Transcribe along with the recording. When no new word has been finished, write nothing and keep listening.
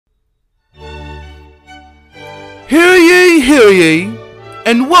Hear ye,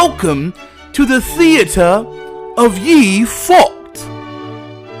 and welcome to the theater of ye fault.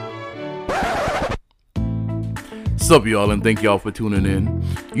 Sup, y'all, and thank y'all for tuning in.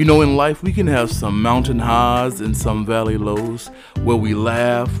 You know, in life, we can have some mountain highs and some valley lows where we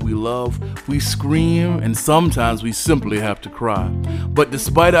laugh, we love, we scream, and sometimes we simply have to cry. But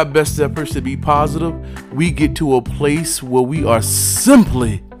despite our best efforts to be positive, we get to a place where we are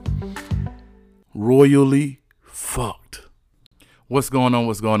simply royally fucked. What's going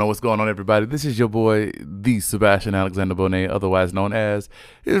on, everybody? This is your boy, the Sebastian Alexander Bonet, otherwise known as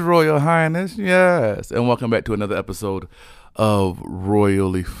His Royal Highness, yes. And welcome back to another episode of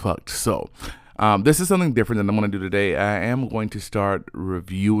Royally Fucked. So, this is something different than I'm going to do today. I am going to start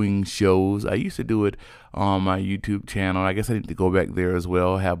reviewing shows. I used to do it on my YouTube channel. I guess I need to go back there as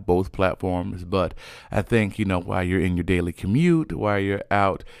well, have both platforms. But I think, while you're in your daily commute, while you're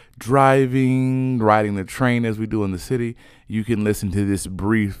out driving, riding the train as we do in the city, you can listen to this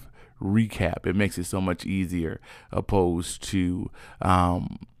brief recap. It makes it so much easier opposed to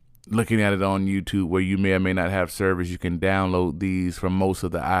looking at it on YouTube, where you may or may not have service. You can download these from most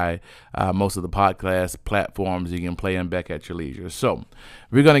of the podcast platforms. You can play them back at your leisure. So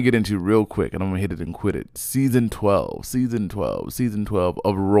we're going to get into real quick, and I'm going to hit it and quit it. Season 12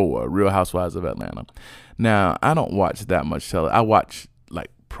 of RHOA, Real Housewives of Atlanta. Now, I don't watch that much television. I watch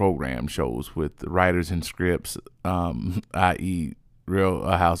program shows with writers and scripts, i.e. Real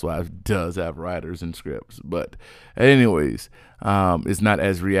Housewives does have writers and scripts, but anyways, it's not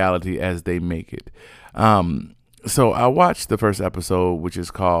as reality as they make it. So I watched the first episode, which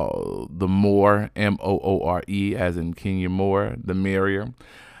is called The More, M-O-O-R-E, as in Kenya Moore, The Merrier.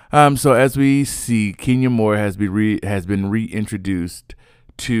 So as we see, Kenya Moore has been reintroduced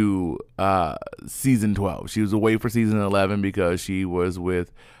to season 12. She was away for season 11 because she was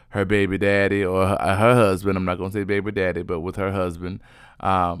with her baby daddy, or her husband. I'm not going to say baby daddy, but with her husband.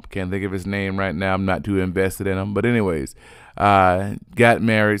 Can't think of his name right now. I'm not too invested in him. But anyways, got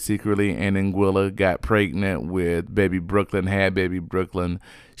married secretly, and Anguilla got pregnant with baby Brooklyn, had baby Brooklyn.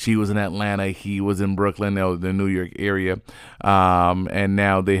 She was in Atlanta. He was in Brooklyn, the New York area. And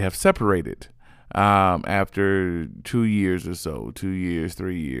now they have separated. After 2 years or so, 2 years,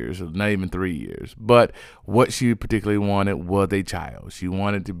 3 years, not even 3 years. But what she particularly wanted was a child. She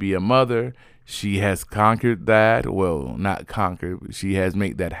wanted to be a mother. She has conquered that. Well, not conquered. She has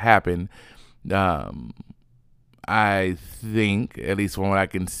made that happen. I think, at least from what I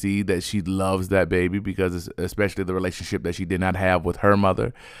can see, that she loves that baby, because especially the relationship that she did not have with her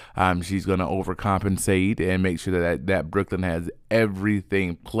mother. She's going to overcompensate and make sure that Brooklyn has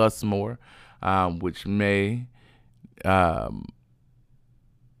everything plus more. Which may hurt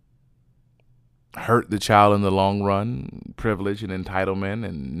the child in the long run, privilege and entitlement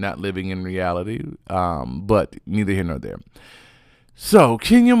and not living in reality, but neither here nor there. So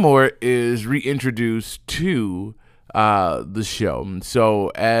Kenya Moore is reintroduced to the show.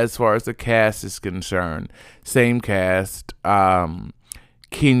 So as far as the cast is concerned, same cast,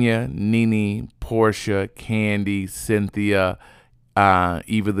 Kenya, Nene, Portia, Kandi, Cynthia,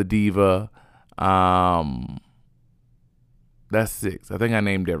 Eva the Diva. That's 6. I think I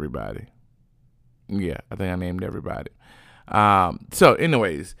named everybody. Yeah, I think I named everybody. So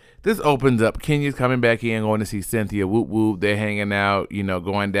anyways, this opens up. Kenya's coming back in, going to see Cynthia. Whoop whoop. They're hanging out,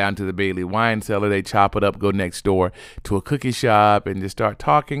 going down to the Bailey wine cellar. They chop it up, go next door to a cookie shop, and just start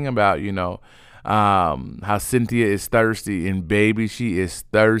talking about, how Cynthia is thirsty, and baby, she is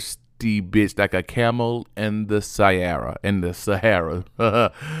thirsty, bitch, like a camel in the Sahara.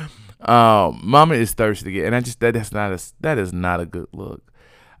 Mama is thirsty, and that is not a good look.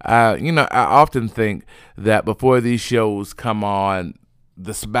 I often think that before these shows come on,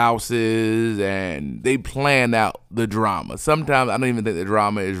 the spouses, and they plan out the drama. Sometimes I don't even think the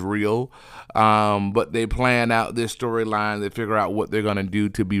drama is real, but they plan out their storyline. They figure out what they're gonna do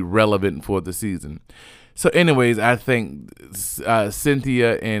to be relevant for the season. So, anyways, I think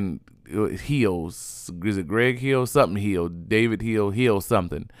Cynthia and Heels, is it Greg Hill? Something Hill, David Hill,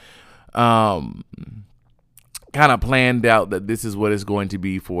 something. Kind of planned out that this is what it's going to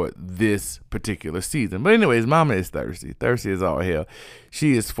be for this particular season. But anyways, mama is thirsty. Thirsty as all hell.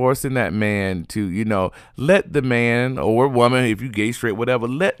 She is forcing that man to, let the man or woman, if you gay, straight, whatever,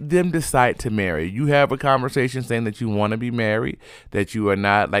 let them decide to marry. You have a conversation saying that you want to be married, that you are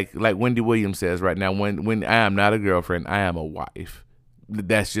not, like Wendy Williams says right now, when I am not a girlfriend, I am a wife.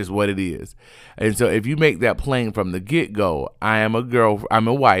 That's just what it is. And so if you make that plain from the get-go, I'm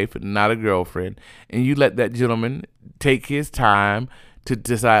a wife, not a girlfriend, and you let that gentleman take his time to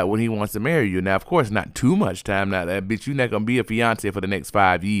decide when he wants to marry you. Now, of course, not too much time. Now, that bitch, you're not gonna be a fiance for the next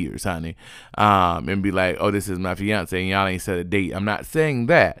 5 years, honey, and be like, oh, this is my fiance, and y'all ain't set a date. I'm not saying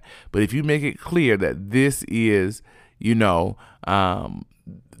that, but if you make it clear that this is,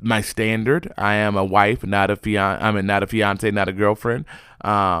 my standard, I am a wife, not a not a fiance, not a girlfriend.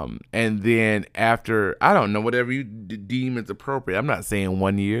 And then after, I don't know, whatever you deem is appropriate. I'm not saying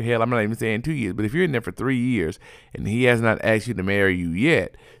 1 year. Hell, I'm not even saying 2 years. But if you're in there for 3 years and he has not asked you to marry you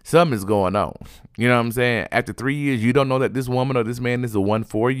yet, something is going on. You know what I'm saying? After 3 years, you don't know that this woman or this man is the one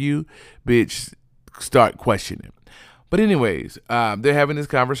for you, bitch, start questioning. But anyways, they're having this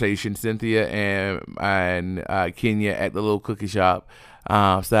conversation, Cynthia and Kenya at the little cookie shop.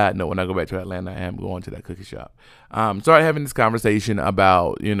 Side note, when I go back to Atlanta, I am going to that cookie shop. Started having this conversation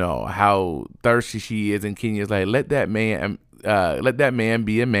about, how thirsty she is, and Kenya's like, let that man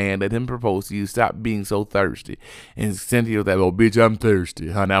be a man. Let him propose to you. Stop being so thirsty. And Cynthia was like, oh, bitch, I'm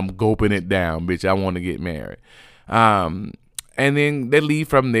thirsty, honey. I'm gulping it down, bitch. I want to get married. And then they leave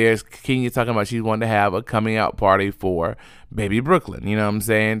from there. Kenya talking about she wanted to have a coming out party for baby Brooklyn. You know what I'm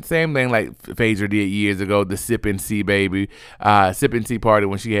saying? Same thing like Phaedra did years ago, the Sip and See Sip and See party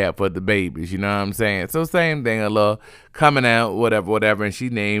when she had for the babies. You know what I'm saying? So same thing, a little coming out, whatever. And she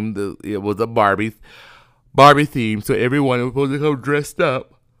named it was a Barbie theme. So everyone was supposed to come dressed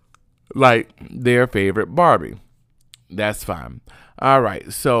up like their favorite Barbie. That's fine. All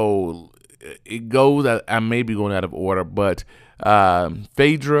right. So it goes, I may be going out of order, but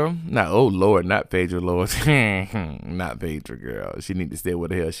Phaedra, not Phaedra, Lord, not Phaedra, girl. She need to stay where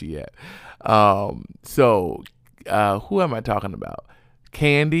the hell she at. So who am I talking about?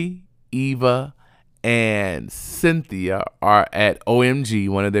 Kandi, Eva, and Cynthia are at OMG,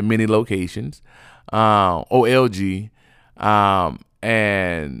 one of their many locations, OLG,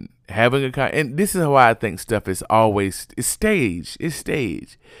 and having and this is why I think stuff is always staged. It's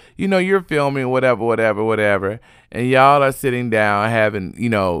staged. You're filming whatever, and y'all are sitting down having,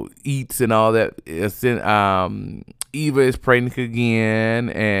 eats and all that. Eva is pregnant again,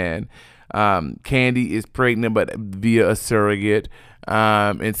 and Kandi is pregnant but via a surrogate,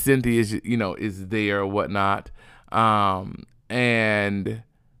 and Cynthia is, is there or whatnot, and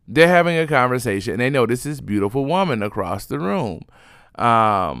they're having a conversation, and they notice this beautiful woman across the room.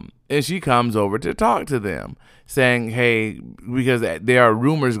 And she comes over to talk to them, saying, hey, because there are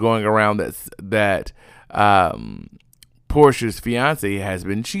rumors going around that Porsha's fiance has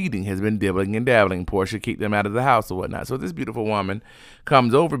been cheating, has been dibbling and dabbling. Porsha kicked them out of the house or whatnot. So this beautiful woman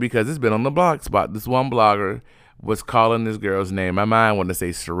comes over because it's been on the blog spot. This one blogger was calling this girl's name. My mind wanted to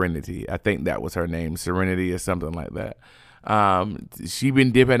say Serenity. I think that was her name, Serenity or something like that. She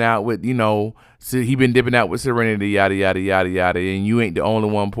been dipping out with, he been dipping out with Serenity, yada, yada, yada, yada, and you ain't the only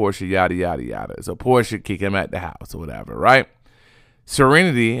one, Porsha, yada, yada, yada. So Porsha kick him out the house or whatever, right?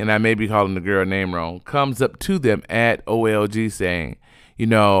 Serenity, and I may be calling the girl name wrong, comes up to them at OLG saying,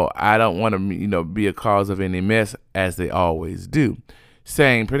 I don't want to, be a cause of any mess, as they always do.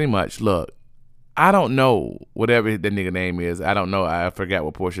 Saying pretty much, look, I don't know whatever the nigga name is. I don't know. I forgot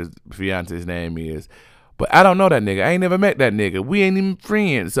what Porsha's fiance's name is. But I don't know that nigga. I ain't never met that nigga. We ain't even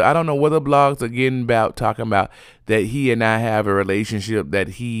friends. So I don't know what the blogs are getting about, talking about that he and I have a relationship, that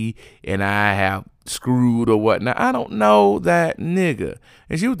he and I have screwed or whatnot. I don't know that nigga.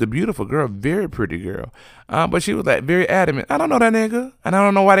 And she was a beautiful girl, very pretty girl. But she was like very adamant. I don't know that nigga. And I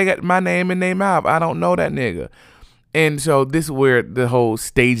don't know why they got my name in their mouth. I don't know that nigga. And so this is where the whole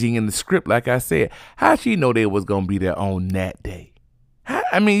staging in the script, like I said, how she know they was going to be there on that day?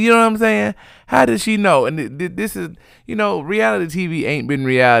 I mean, you know what I'm saying? How did she know? And this is, reality TV ain't been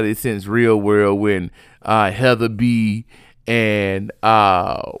reality since Real World, when Heather B and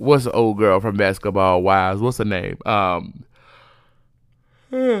what's the old girl from Basketball Wives? What's her name?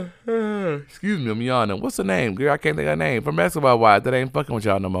 Excuse me, I'm yawning. What's her name, girl? I can't think of her name. From Basketball Wives, that ain't fucking with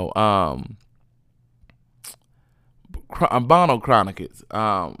y'all no more. Bono Chronicles.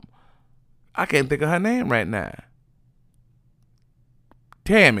 I can't think of her name right now.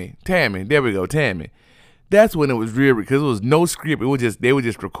 Tammy, there we go, Tammy. That's when it was real, because it was no script. It was just, they were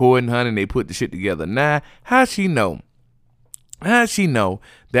just recording, honey, and they put the shit together. Now, how she know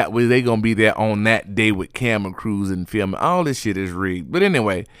that they gonna be there on that day with camera crews and filming? All this shit is rigged. But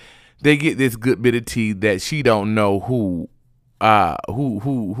anyway, they get this good bit of tea that she don't know who that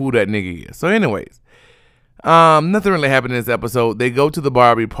nigga is. So anyways, nothing really happened in this episode. They go to the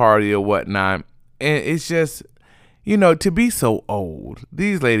Barbie party or whatnot, and it's just, to be so old.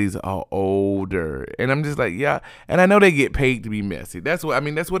 These ladies are older. And I'm just like, yeah. And I know they get paid to be messy. That's what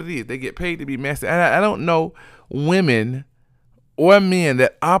it is. They get paid to be messy. And I don't know women or men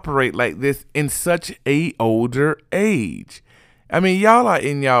that operate like this in such a older age. I mean, y'all are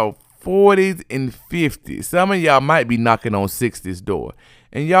in y'all 40s and 50s. Some of y'all might be knocking on 60's door.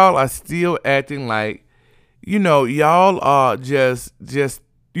 And y'all are still acting like, y'all are just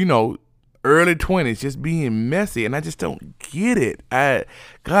early 20s, just being messy. And I just don't get it. I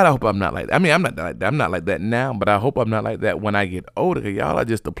hope I'm not like that. I mean, I'm not like that now, but I hope I'm not like that when I get older. Cause y'all are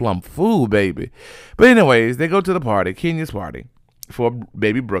just a plumb fool, baby. But anyways, they go to the party, Kenya's party, for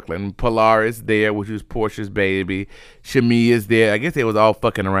baby Brooklyn. Pilar is there, which is Portia's baby. Shamia is there. I guess they was all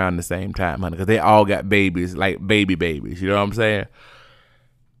fucking around the same time, honey, because they all got babies, like babies. You know what I'm saying?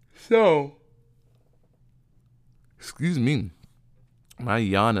 So, excuse me, my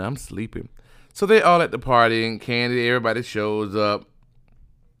yawning, I'm sleeping. So they all at the party, and Candy, everybody shows up.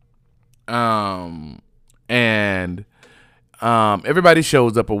 Everybody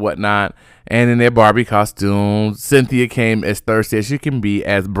shows up or whatnot, and in their Barbie costumes. Cynthia came as thirsty as she can be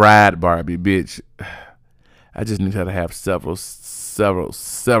as Bride Barbie, bitch. I just need her to have several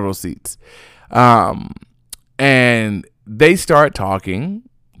seats. And they start talking.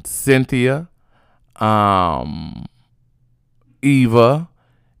 Cynthia, Eva,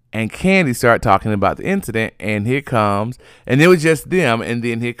 and Candy start talking about the incident, and it was just them, and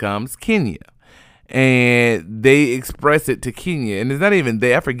then here comes Kenya. And they express it to Kenya, and it's not even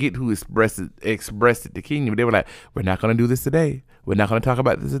they. I forget who expressed it to Kenya, but they were like, "We're not going to do this today. We're not going to talk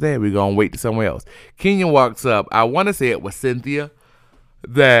about this today. We're going to wait to somewhere else." Kenya walks up. I want to say it was Cynthia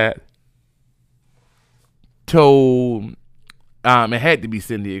that told. It had to be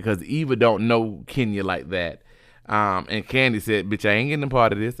Cynthia because Eva don't know Kenya like that. And Candy said, "Bitch, I ain't getting a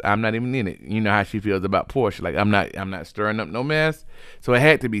part of this. I'm not even in it." You know how she feels about Portia. Like, I'm not stirring up no mess. So it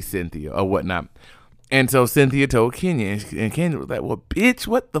had to be Cynthia or whatnot. And so Cynthia told Kenya, and Kenya was like, "Well, bitch,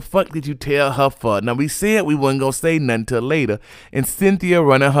 what the fuck did you tell her for?" Now, we said we wasn't going to say nothing till later. And Cynthia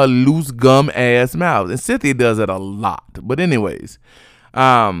running her loose gum ass mouth. And Cynthia does it a lot. But anyways,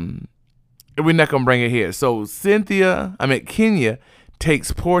 we're not going to bring it here. So Kenya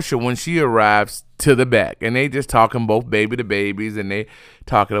takes Portia when she arrives to the back. And they just talking both baby to babies, and they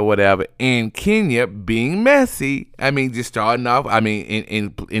talking or whatever. And Kenya being messy, just starting off,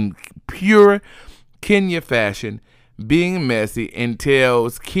 in pure Kenya fashion, being messy, and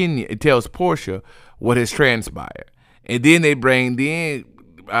tells Portia what has transpired. And then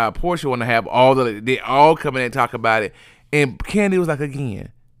Portia want to have they all come in and talk about it. And Candy was like,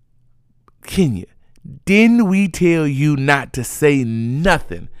 again, Kenya, didn't we tell you not to say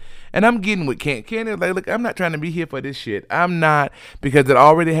nothing? And I'm getting with Candy was like, look, I'm not trying to be here for this shit. I'm not, because it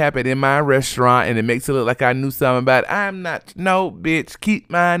already happened in my restaurant and it makes it look like I knew something about it. I'm not, no, bitch, keep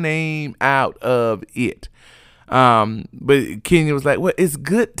my name out of it. But Kenya was like, well, it's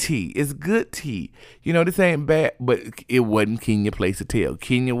good tea. It's good tea. This ain't bad. But it wasn't Kenya's place to tell.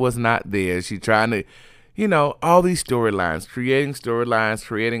 Kenya was not there. She trying to, all these storylines,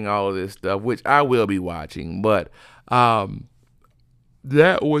 creating all of this stuff, which I will be watching. But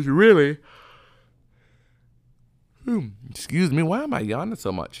that was really, excuse me, why am I yawning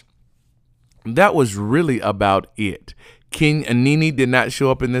so much? That was really about it. Nene did not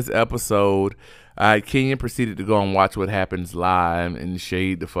show up in this episode. Kenya proceeded to go and watch What Happens Live and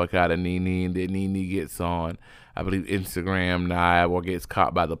shade the fuck out of Nene, and then Nene gets on, I believe, Instagram Live or gets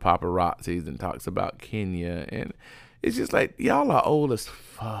caught by the paparazzis and talks about Kenya. And it's just like, y'all are old as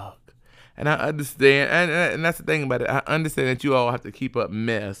fuck. And I understand, and that's the thing about it. I understand that you all have to keep up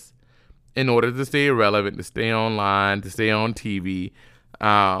mess in order to stay relevant, to stay online, to stay on TV.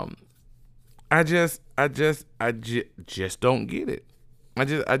 I just don't get it.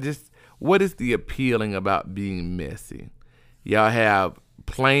 What is the appealing about being messy? Y'all have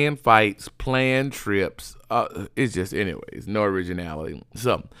planned fights, planned trips. It's just, anyways, no originality.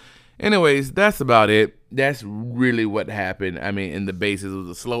 So, anyways, that's about it. That's really what happened. In the basis, it was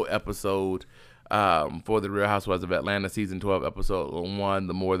a slow episode for The Real Housewives of Atlanta, season 12, episode 1,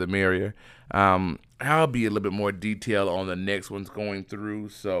 The More the Merrier. I'll be a little bit more detailed on the next ones going through.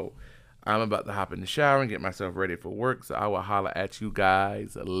 So I'm about to hop in the shower and get myself ready for work. So I will holler at you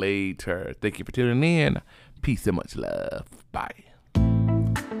guys later. Thank you for tuning in. Peace and much love. Bye.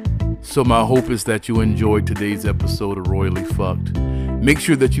 So my hope is that you enjoyed today's episode of Royally Fucked. Make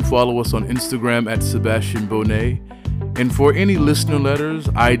sure that you follow us on Instagram at Sebastian Bonet. And for any listener letters,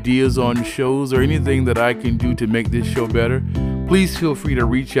 ideas on shows, or anything that I can do to make this show better, please feel free to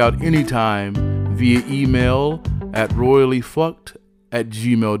reach out anytime via email at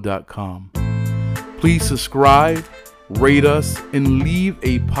royallyfucked@gmail.com. Please subscribe, rate us, and leave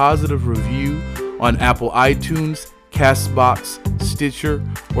a positive review on Apple iTunes, Castbox, Stitcher,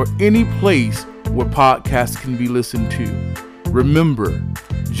 or any place where podcasts can be listened to. Remember,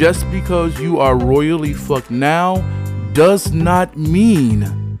 just because you are royally fucked now does not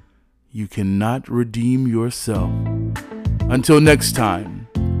mean you cannot redeem yourself. Until next time,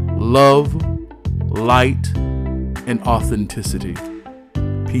 love, light, and authenticity.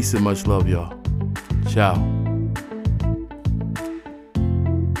 Peace and much love, y'all. Ciao.